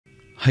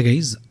Hi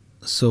guys,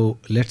 so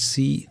let's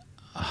see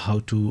how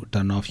to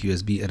turn off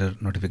USB error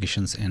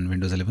notifications in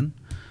Windows 11.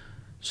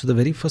 So the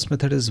very first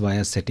method is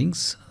via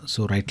settings.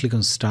 So right click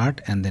on start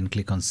and then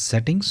click on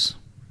settings.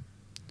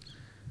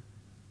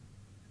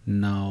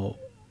 Now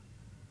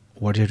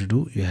what you have to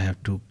do, you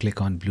have to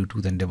click on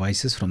Bluetooth and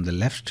devices from the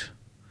left,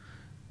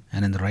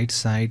 and in the right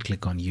side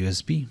click on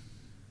USB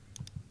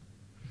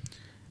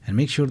and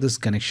make sure this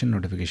connection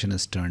notification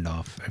is turned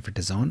off. If it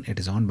is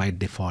on by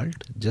default.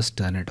 Just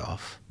turn it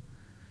off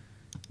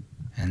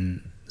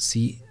and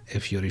see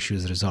if your issue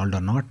is resolved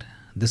or not.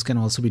 This can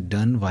also be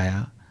done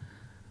via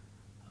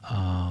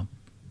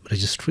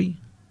registry.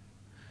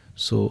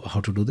 So how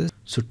to do this?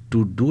 So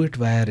to do it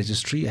via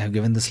registry, I have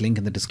given this link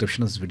in the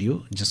description of this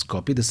video. Just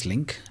copy this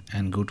link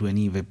and go to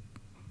any web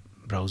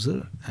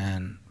browser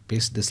and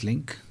paste this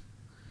link.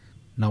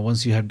 Now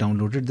once you have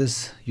downloaded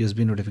this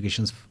USB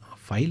notifications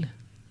file,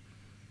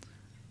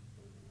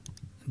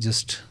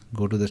 just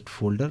go to that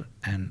folder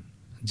and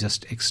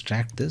just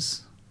extract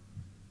this.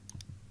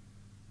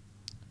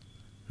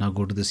 Now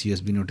go to this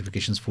USB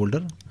notifications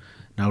folder.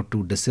 Now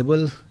to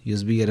disable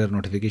USB error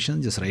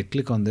notification, just right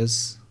click on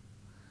this,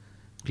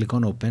 click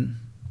on open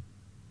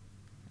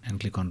and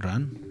click on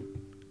run,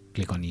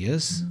 click on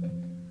yes,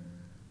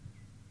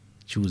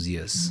 choose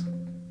yes,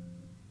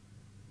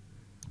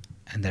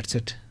 and that's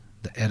it.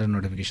 The error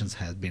notifications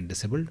has been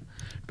disabled.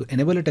 To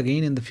enable it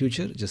again in the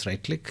future, just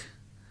right click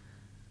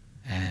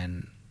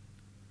and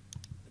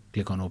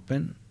click on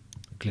open,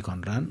 click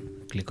on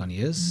run, click on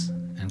yes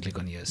and click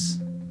on yes.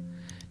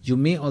 You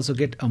may also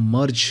get a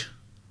merge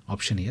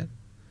option here.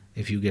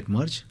 If you get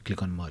merge,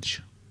 click on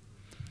merge.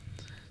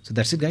 So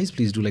that's it guys.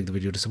 Please do like the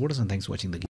video to support us, and thanks for watching the game.